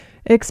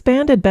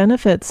Expanded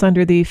benefits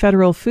under the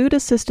federal food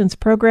assistance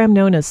program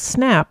known as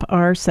SNAP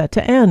are set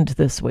to end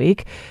this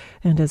week.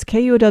 And as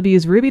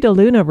KUOW's Ruby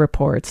DeLuna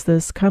reports,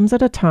 this comes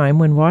at a time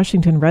when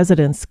Washington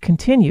residents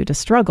continue to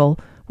struggle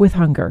with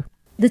hunger.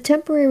 The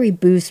temporary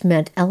boost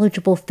meant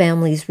eligible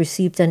families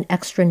received an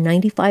extra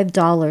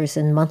 $95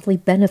 in monthly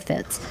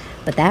benefits,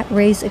 but that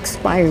raise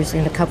expires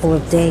in a couple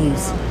of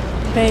days.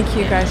 Thank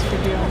you guys for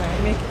doing that.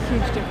 It makes a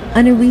huge difference.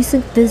 On a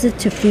recent visit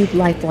to Food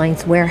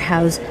Lifeline's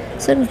warehouse,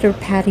 Senator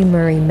Patty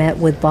Murray met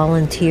with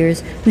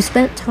volunteers who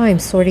spent time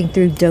sorting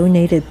through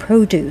donated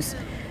produce.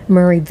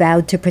 Murray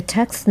vowed to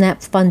protect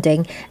SNAP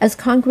funding as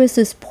Congress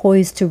is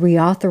poised to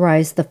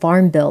reauthorize the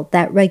Farm Bill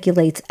that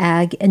regulates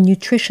ag and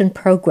nutrition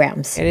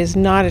programs. It is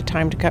not a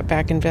time to cut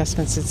back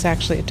investments. It's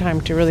actually a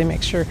time to really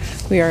make sure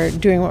we are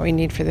doing what we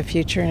need for the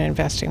future and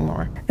investing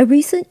more. A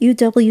recent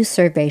UW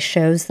survey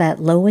shows that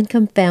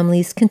low-income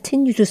families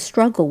continue to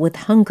struggle with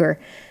hunger.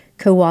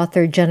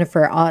 Co-author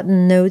Jennifer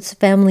Otten notes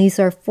families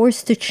are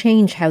forced to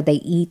change how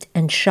they eat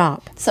and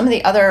shop. Some of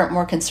the other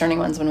more concerning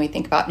ones when we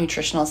think about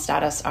nutritional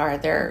status are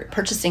they're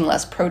purchasing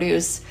less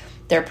produce,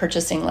 they're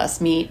purchasing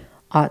less meat.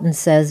 Otten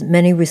says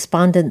many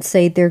respondents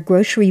say their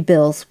grocery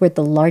bills were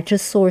the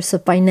largest source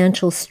of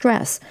financial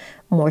stress,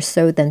 more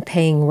so than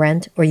paying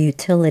rent or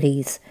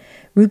utilities.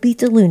 Ruby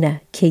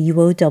DeLuna,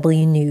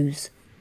 KUOW News.